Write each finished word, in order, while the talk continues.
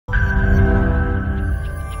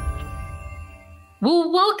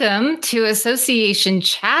Well, welcome to Association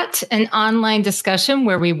Chat, an online discussion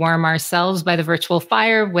where we warm ourselves by the virtual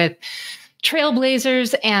fire with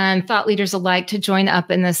trailblazers and thought leaders alike to join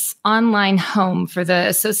up in this online home for the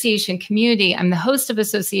association community. I'm the host of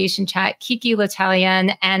Association Chat, KiKi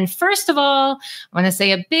L'Italien. And first of all, I want to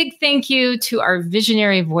say a big thank you to our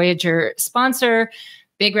Visionary Voyager sponsor,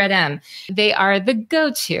 Big Red M. They are the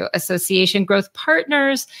go-to association growth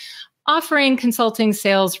partners, offering consulting,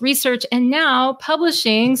 sales, research, and now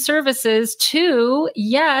publishing services too.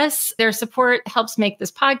 Yes, their support helps make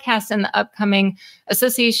this podcast and the upcoming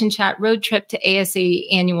Association Chat road trip to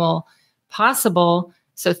ASA annual possible.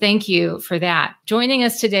 So thank you for that. Joining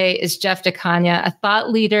us today is Jeff De Cagna, a thought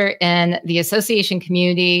leader in the association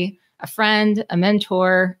community, a friend, a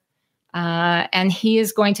mentor, and he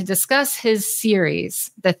is going to discuss his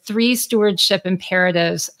series, the Three Stewardship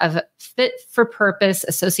Imperatives of Fit for Purpose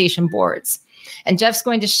Association Boards. And Jeff's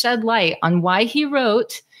going to shed light on why he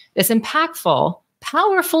wrote this impactful,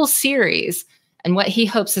 powerful series and what he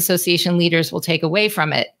hopes association leaders will take away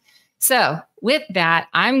from it. So with that,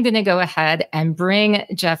 I'm going to go ahead and bring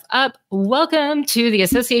Jeff up. Welcome to the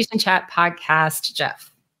Association Chat podcast, Jeff.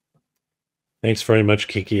 Thanks very much,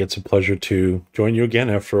 KiKi. It's a pleasure to join you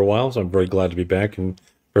again after a while. So I'm very glad to be back and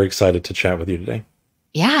very excited to chat with you today.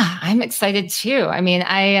 Yeah, I'm excited too. I mean,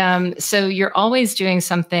 so you're always doing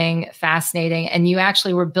something fascinating, and you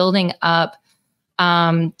actually were building up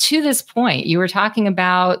to this point. You were talking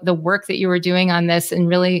about the work that you were doing on this and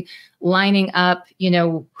really lining up,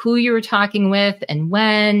 who you were talking with and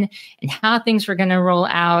when and how things were going to roll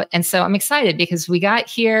out. And so I'm excited because we got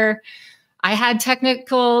here. I had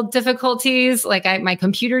technical difficulties, like my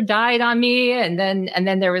computer died on me, and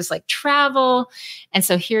then there was like travel. And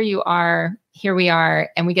so here we are,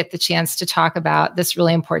 and we get the chance to talk about this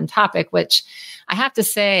really important topic, which I have to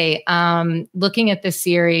say, looking at this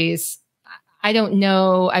series, I don't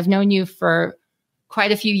know, I've known you for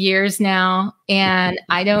quite a few years now, and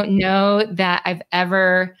I don't know that I've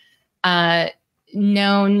ever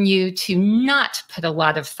known you to not put a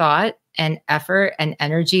lot of thought and effort and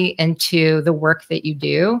energy into the work that you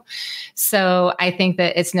do. So I think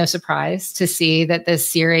that it's no surprise to see that this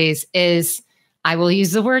series is, I will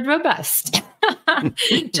use the word robust,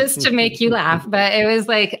 just to make you laugh. But it was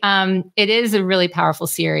like, it is a really powerful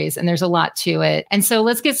series and there's a lot to it. And so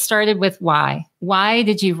let's get started with why. Why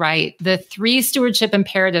did you write the Three Stewardship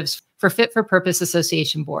Imperatives for Fit for Purpose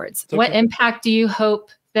Association Boards? Okay. What impact do you hope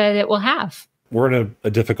that it will have? We're in a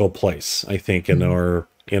difficult place, I think, in our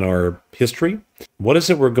history. What is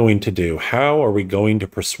it we're going to do? How are we going to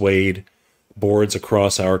persuade boards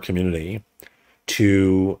across our community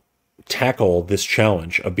to tackle this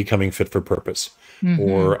challenge of becoming fit for purpose?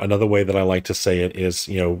 Or another way that I like to say it is,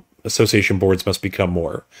 association boards must become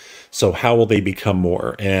more. So how will they become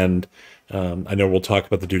more? And I know we'll talk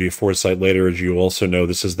about the duty of foresight later. As you also know,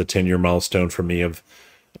 this is the 10-year milestone for me of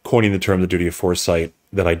coining the term the duty of foresight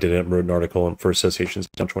that I did and wrote an article for associations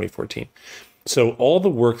in 2014. So all the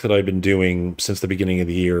work that I've been doing since the beginning of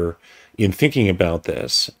the year in thinking about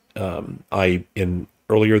this,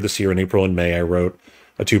 earlier this year in April and May, I wrote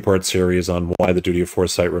a 2-part series on why the duty of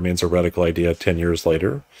foresight remains a radical idea 10 years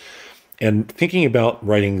later. And thinking about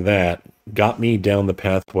writing that got me down the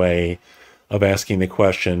pathway of asking the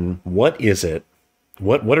question, what is it?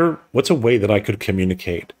 What's a way that I could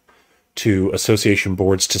communicate to association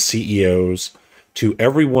boards, to CEOs, to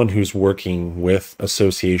everyone who's working with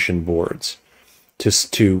association boards,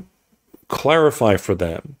 to clarify for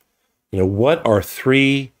them, what are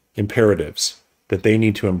 3 imperatives that they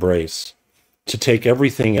need to embrace to take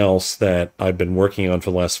everything else that I've been working on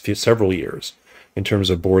for the last several years in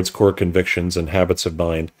terms of boards' core convictions and habits of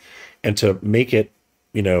mind, and to make it,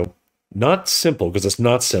 not simple, because it's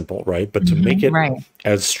not simple, right? But to make it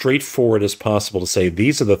as straightforward as possible to say,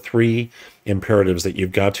 these are the 3 imperatives that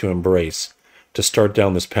you've got to embrace to start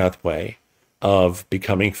down this pathway of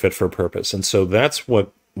becoming fit for purpose. And so that's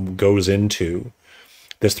what goes into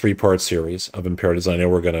this 3-part series of imperatives. I know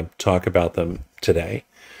we're going to talk about them today.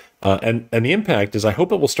 And the impact is, I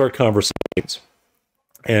hope it will start conversations,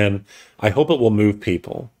 and I hope it will move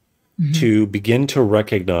people to begin to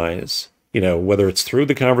recognize, whether it's through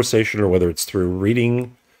the conversation or whether it's through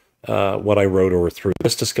reading what I wrote or through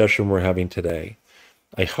this discussion we're having today.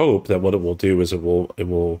 I hope that what it will do is it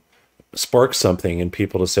will spark something in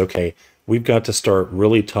people to say, okay, we've got to start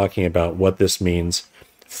really talking about what this means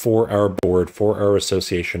for our board, for our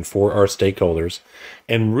association, for our stakeholders,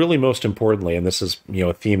 and really most importantly, and this is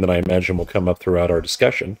a theme that I imagine will come up throughout our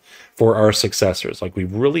discussion, for our successors. Like,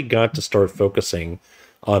 we've really got to start focusing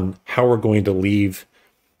on how we're going to leave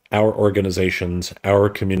our organizations, our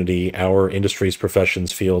community, our industries,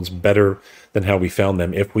 professions, fields better than how we found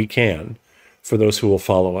them, if we can, for those who will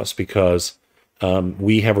follow us, because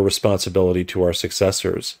we have a responsibility to our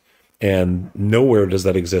successors. And nowhere does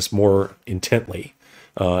that exist more intently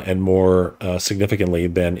and more significantly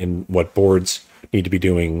than in what boards need to be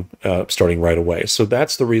doing starting right away. So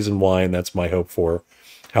that's the reason why, and that's my hope for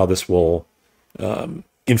how this will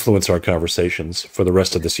influence our conversations for the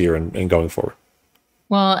rest of this year and going forward.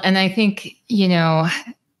 Well, and I think,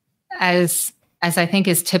 as I think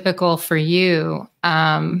is typical for you,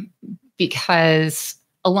 because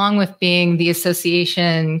along with being the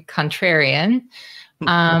association contrarian,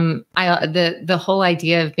 the whole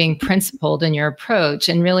idea of being principled in your approach,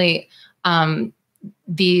 and really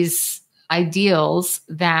these ideals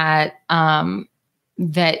that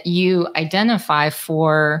that you identify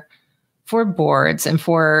for boards and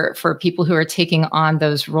for people who are taking on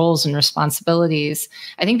those roles and responsibilities.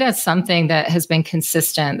 I think that's something that has been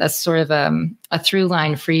consistent. That's sort of a through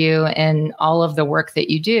line for you in all of the work that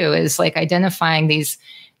you do, is like identifying these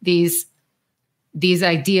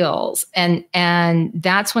ideals. And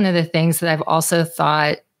that's one of the things that I've also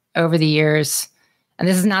thought over the years, and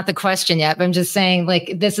this is not the question yet, but I'm just saying,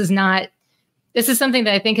 like, this is something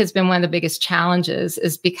that I think has been one of the biggest challenges,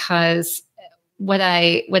 is because what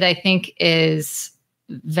I think is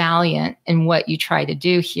valiant in what you try to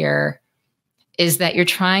do here is that you're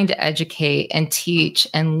trying to educate and teach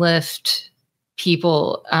and lift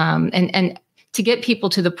people, and to get people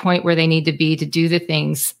to the point where they need to be to do the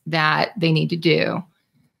things that they need to do.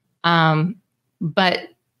 But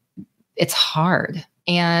it's hard.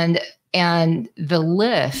 And the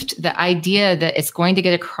lift, the idea that it's going to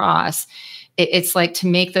get across, it's like to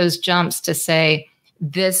make those jumps to say,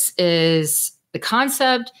 this is the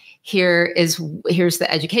concept, here's the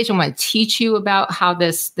education. I want to teach you about how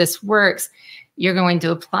this works. You're going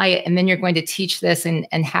to apply it, and then you're going to teach this and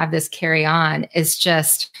have this carry on. It's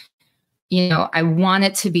just, I want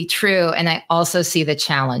it to be true, and I also see the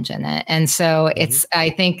challenge in it. And so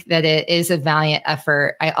I think that it is a valiant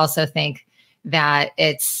effort. I also think that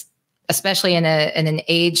it's, especially in an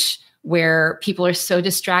age where people are so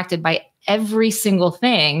distracted by every single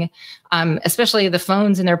thing, especially the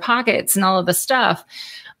phones in their pockets and all of the stuff.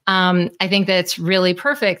 I think that it's really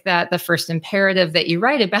perfect that the first imperative that you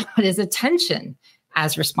write about is attention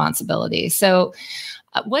as responsibility. So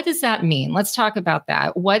what does that mean? Let's talk about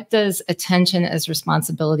that. What does attention as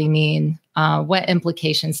responsibility mean? What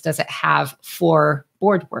implications does it have for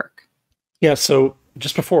board work? Yeah, so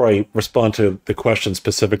just before I respond to the question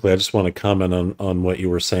specifically, I just want to comment on what you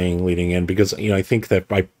were saying leading in, because I think that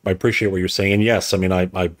I appreciate what you're saying. And yes, I mean,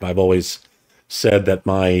 I've always said that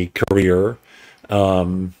my career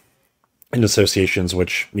in associations,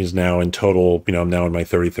 which is now in total, I'm now in my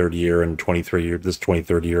 33rd year and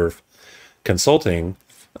 23rd year of consulting,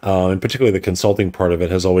 and particularly the consulting part of it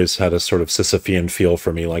has always had a sort of Sisyphean feel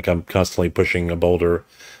for me, like I'm constantly pushing a boulder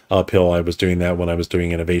uphill. I was doing that when I was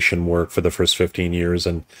doing innovation work for the first 15 years.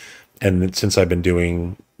 And since I've been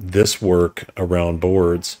doing this work around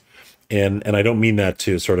boards, and I don't mean that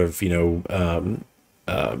to sort of,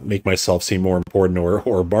 make myself seem more important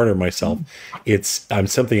or barter myself. It's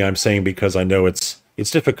something I'm saying because I know it's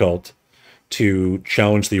difficult to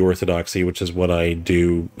challenge the orthodoxy, which is what I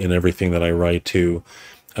do in everything that I write, to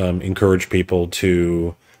encourage people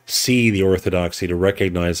to see the orthodoxy, to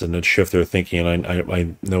recognize it and shift their thinking. And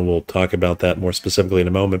I know we'll talk about that more specifically in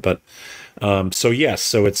a moment. But so yes,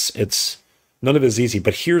 so it's none of it is easy.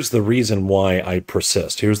 But here's the reason why I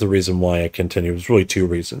persist. Here's the reason why I continue. There's really two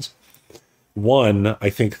reasons. One, I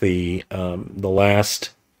think the last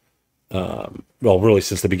really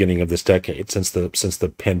since the beginning of this decade, since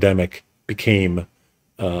the pandemic became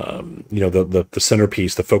the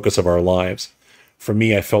centerpiece, the focus of our lives. For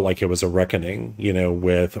me, I felt like it was a reckoning,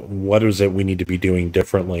 with what is it we need to be doing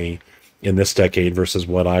differently in this decade versus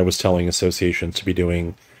what I was telling associations to be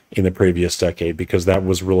doing in the previous decade, because that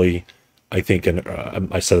was really, I think,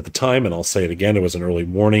 I said at the time, and I'll say it again, it was an early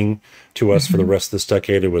warning to us for the rest of this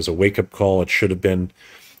decade. It was a wake-up call. It should have been.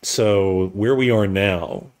 So where we are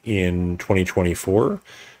now in 2024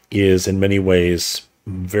 is in many ways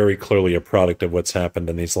very clearly a product of what's happened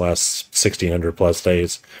in these last 1,600 plus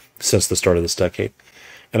days since the start of this decade.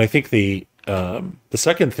 And I think the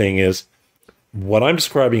second thing is what I'm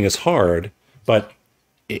describing is hard, but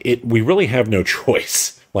we really have no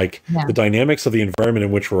choice. Like the dynamics of the environment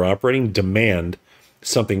in which we're operating demand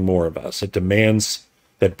something more of us. It demands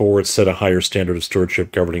that boards set a higher standard of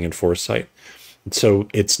stewardship, governing, and foresight. And so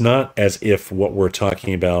it's not as if what we're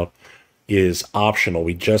talking about is optional.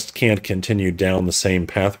 We just can't continue down the same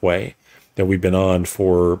pathway that we've been on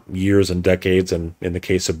for years and decades, and in the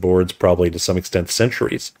case of boards, probably to some extent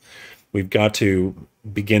centuries. We've got to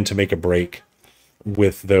begin to make a break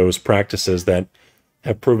with those practices that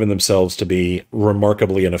have proven themselves to be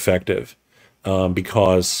remarkably ineffective.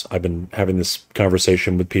 Because I've been having this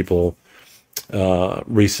conversation with people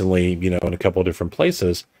recently, in a couple of different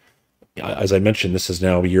places. As I mentioned, this is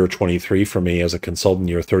now year 23 for me as a consultant,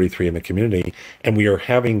 year 33 in the community, and we are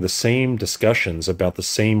having the same discussions about the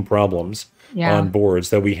same problems on boards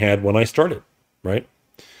that we had when I started, right?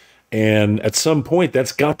 And at some point,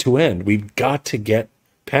 that's got to end. We've got to get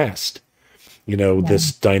past,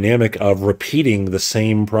 this dynamic of repeating the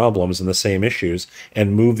same problems and the same issues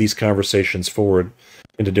and move these conversations forward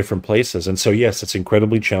into different places. And so, yes, it's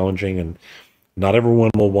incredibly challenging, and not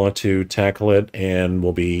everyone will want to tackle it and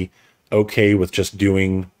will be okay with just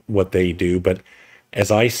doing what they do. But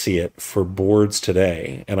as I see it for boards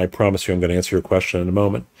today, and I promise you I'm going to answer your question in a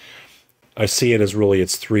moment, I see it as really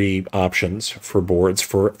it's three options for boards,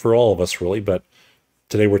 for all of us really, but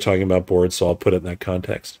today we're talking about boards, so I'll put it in that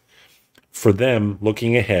context. For them,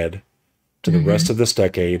 looking ahead to the rest of this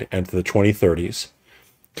decade and to the 2030s,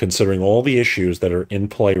 considering all the issues that are in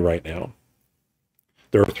play right now,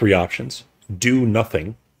 there are three options. Do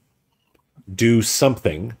nothing, do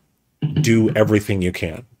something, do everything you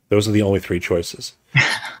can. Those are the only three choices.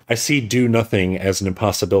 I see do nothing as an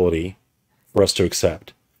impossibility for us to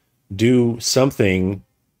accept. Do something,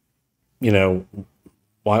 why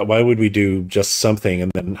would we do just something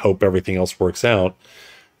and then hope everything else works out?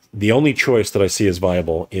 The only choice that I see as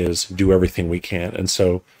viable is do everything we can. And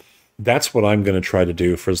so that's what I'm going to try to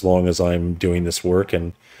do for as long as I'm doing this work.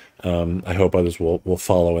 And I hope others will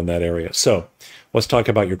follow in that area. So let's talk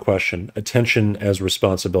about your question, attention as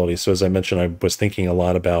responsibility. So as I mentioned, I was thinking a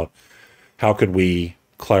lot about how could we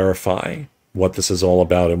clarify what this is all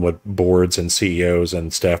about and what boards and CEOs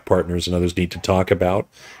and staff partners and others need to talk about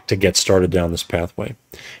to get started down this pathway.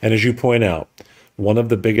 And as you point out, one of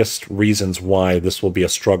the biggest reasons why this will be a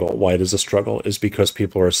struggle, why it is a struggle, is because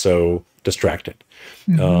people are so distracted.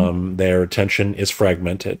 Their attention is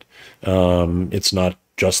fragmented. It's not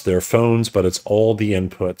just their phones, but it's all the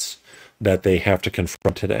inputs that they have to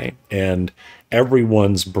confront today. And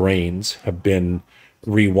everyone's brains have been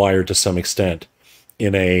rewired to some extent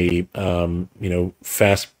in a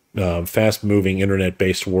fast-moving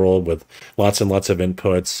internet-based world with lots and lots of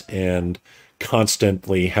inputs and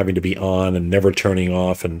constantly having to be on and never turning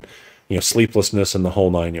off, and sleeplessness and the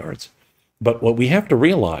whole nine yards. But what we have to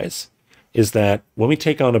realize is that when we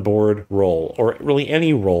take on a board role, or really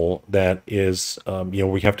any role that is,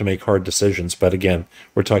 we have to make hard decisions. But again,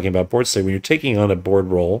 we're talking about boards today. When you're taking on a board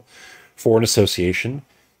role for an association,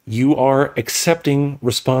 you are accepting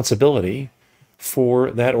responsibility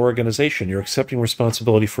for that organization. You're accepting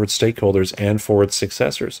responsibility for its stakeholders and for its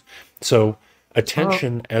successors. So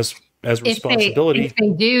attention as responsibility. If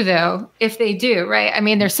they do, right? I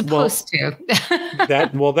mean, they're supposed to.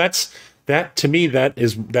 That to me, that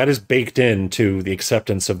is baked into the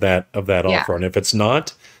acceptance of that offer. And if it's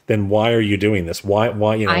not, then why are you doing this? Why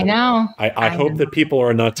I know. I hope that people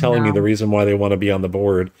are not telling me the reason why they want to be on the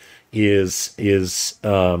board is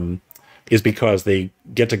because they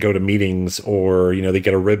get to go to meetings, or they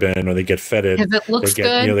get a ribbon, or they get feted. Because it looks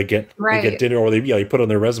good. They get dinner, or they put on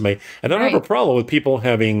their resume. And I don't have a problem with people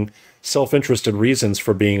having self-interested reasons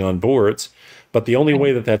for being on boards, but the only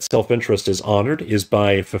way that self-interest is honored is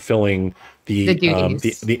by fulfilling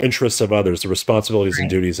the interests of others, the responsibilities and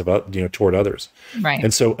duties of toward others. Right.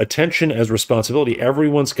 And so attention as responsibility,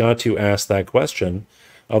 everyone's got to ask that question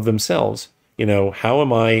of themselves. How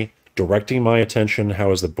am I directing my attention? How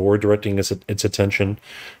is the board directing its attention,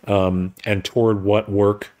 and toward what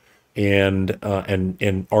work? And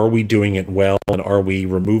are we doing it well? And are we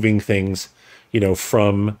removing things,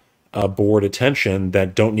 from board attention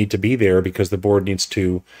that don't need to be there, because the board needs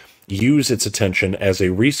to use its attention as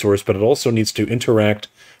a resource, but it also needs to interact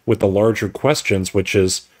with the larger questions, which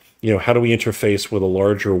is, how do we interface with a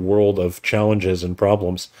larger world of challenges and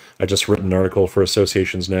problems? I just written an article for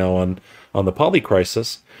Associations Now on the poly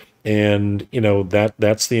crisis. And,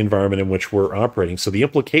 that's the environment in which we're operating. So the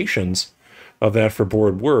implications of that for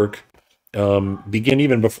board work begin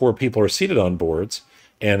even before people are seated on boards,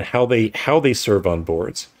 and how they serve on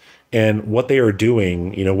boards, and what they are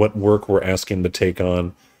doing, what work we're asking them to take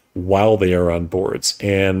on while they are on boards.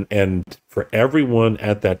 And for everyone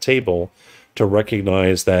at that table to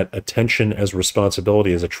recognize that attention as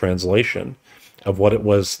responsibility is a translation of what it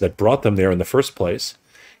was that brought them there in the first place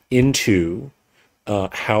into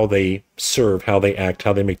how they serve, how they act,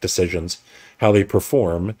 how they make decisions, how they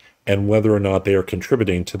perform, and whether or not they are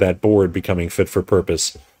contributing to that board becoming fit for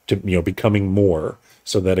purpose, to becoming more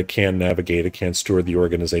so that it can navigate, it can steward the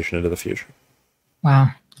organization into the future. Wow.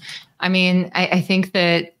 I mean, I think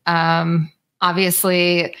that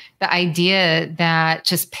obviously the idea that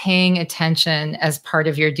just paying attention as part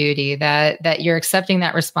of your duty, that you're accepting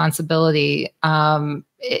that responsibility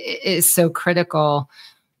is so critical.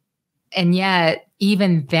 And yet,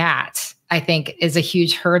 even that, I think, is a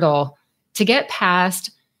huge hurdle to get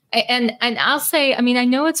past. And I'll say, I mean, I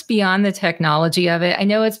know it's beyond the technology of it. I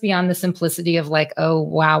know it's beyond the simplicity of like, oh,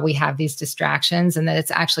 wow, we have these distractions, and that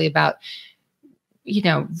it's actually about,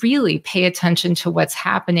 really pay attention to what's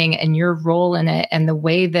happening and your role in it, and the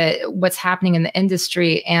way that what's happening in the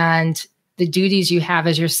industry and the duties you have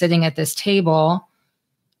as you're sitting at this table,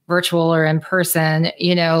 virtual or in person,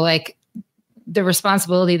 like the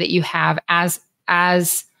responsibility that you have as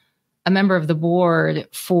a member of the board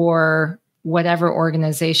for whatever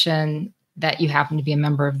organization that you happen to be a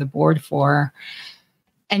member of the board for.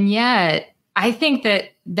 And yet, I think that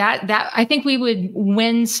I think we would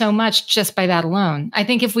win so much just by that alone. I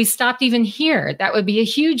think if we stopped even here, that would be a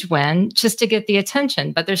huge win just to get the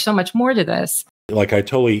attention. But there's so much more to this. Like, I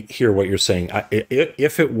totally hear what you're saying.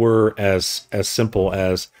 If it were as simple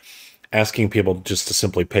as asking people just to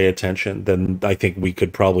simply pay attention, then I think we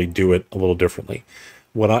could probably do it a little differently.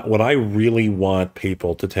 What I really want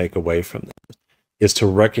people to take away from this is to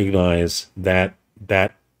recognize that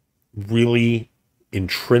really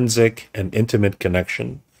intrinsic and intimate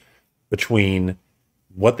connection between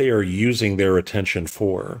what they are using their attention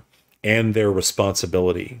for and their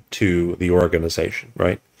responsibility to the organization,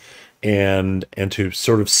 right? And to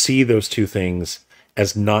sort of see those two things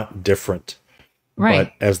as not different,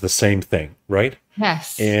 right, but as the same thing, right?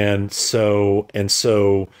 Yes. And so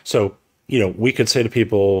we could say to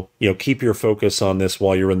people, keep your focus on this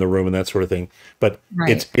while you're in the room and that sort of thing. But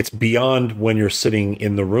right, it's beyond when you're sitting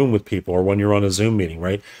in the room with people or when you're on a Zoom meeting,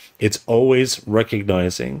 right? It's always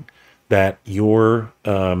recognizing that your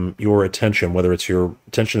attention, whether it's your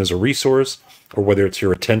attention as a resource or whether it's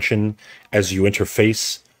your attention as you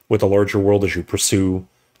interface with the larger world, as you pursue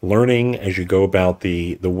learning, as you go about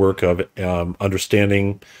the work of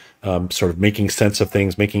understanding, sort of making sense of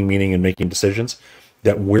things, making meaning and making decisions,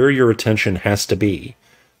 that where your attention has to be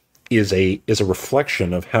is a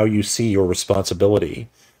reflection of how you see your responsibility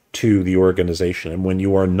to the organization. And when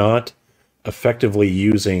you are not effectively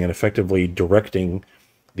using and effectively directing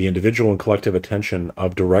the individual and collective attention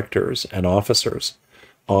of directors and officers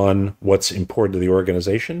on what's important to the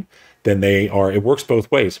organization, then it works both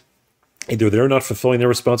ways. Either they're not fulfilling their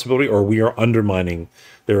responsibility or we are undermining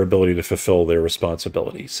their ability to fulfill their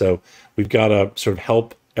responsibility. So we've got to sort of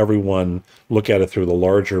help everyone look at it through the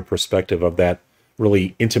larger perspective of that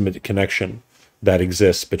really intimate connection that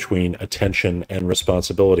exists between attention and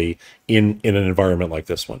responsibility in an environment like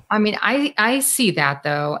this one. I mean, I see that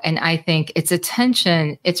though, and I think it's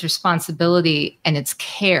attention, it's responsibility, and it's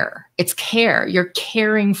care. It's care. You're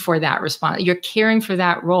caring for that you're caring for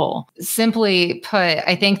that role. Simply put,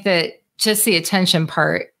 I think that just the attention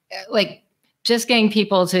part, like just getting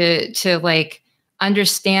people to like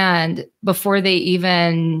understand before they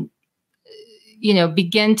even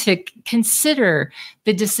begin to consider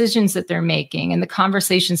the decisions that they're making and the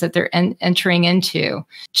conversations that they're entering into,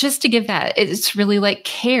 just to give that, it's really like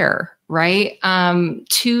care, right?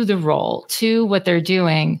 To the role, to what they're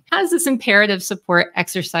doing. How does this imperative support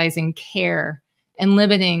exercising care and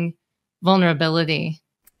limiting vulnerability?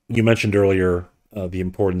 You mentioned earlier the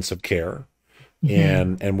importance of care,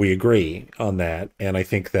 and we agree on that. And I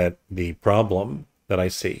think that the problem that I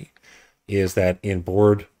see is that in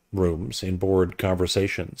board rooms, in board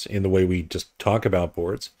conversations, in the way we just talk about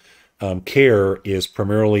boards, care is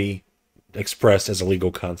primarily expressed as a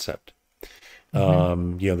legal concept.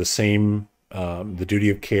 The duty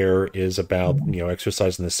of care is about,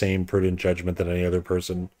 exercising the same prudent judgment that any other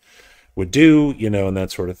person would do, and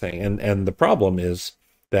that sort of thing. And the problem is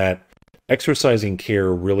that exercising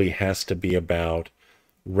care really has to be about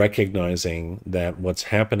recognizing that what's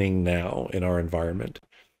happening now in our environment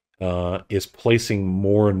is placing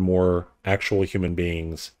more and more actual human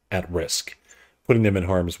beings at risk, putting them in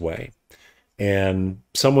harm's way. And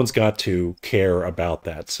someone's got to care about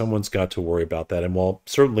that. Someone's got to worry about that. And while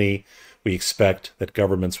certainly we expect that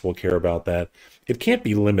governments will care about that, it can't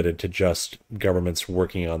be limited to just governments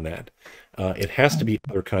working on that. It has to be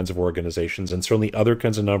other kinds of organizations, and certainly other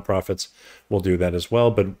kinds of nonprofits will do that as well.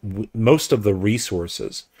 But most of the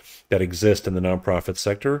resources that exist in the nonprofit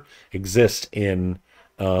sector exist in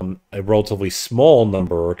a relatively small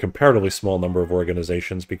number, or a comparatively small number of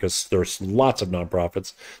organizations, because there's lots of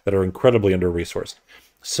nonprofits that are incredibly under-resourced.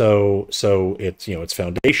 So it's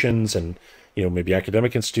foundations and maybe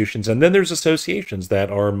academic institutions, and then there's associations that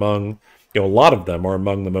are among a lot of them are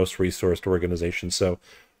among the most resourced organizations. So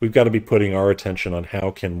we've got to be putting our attention on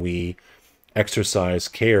how can we exercise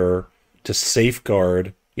care to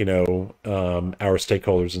safeguard, our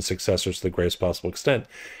stakeholders and successors to the greatest possible extent.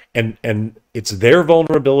 And it's their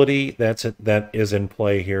vulnerability that is in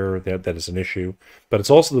play here, that is an issue, but it's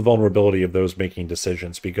also the vulnerability of those making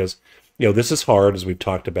decisions, because this is hard, as we've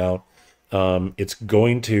talked about. It's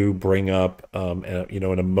going to bring up an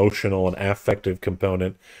emotional and affective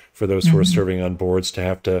component for those who are serving on boards to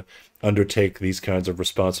have to undertake these kinds of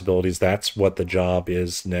responsibilities. That's what the job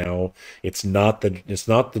is now. It's not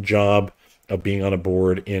the job of being on a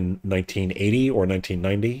board in 1980 or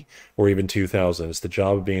 1990 or even 2000. It's the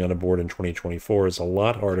job of being on a board in 2024. Is a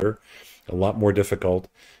lot harder, a lot more difficult,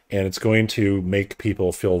 and it's going to make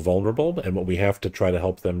people feel vulnerable. And what we have to try to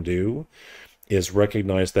help them do is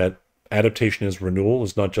recognize that adaptation is renewal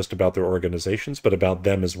is not just about their organizations, but about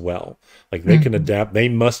them as well. Like they can adapt, they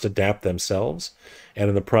must adapt themselves, and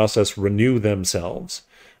in the process renew themselves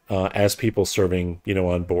as people serving,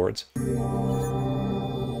 on boards.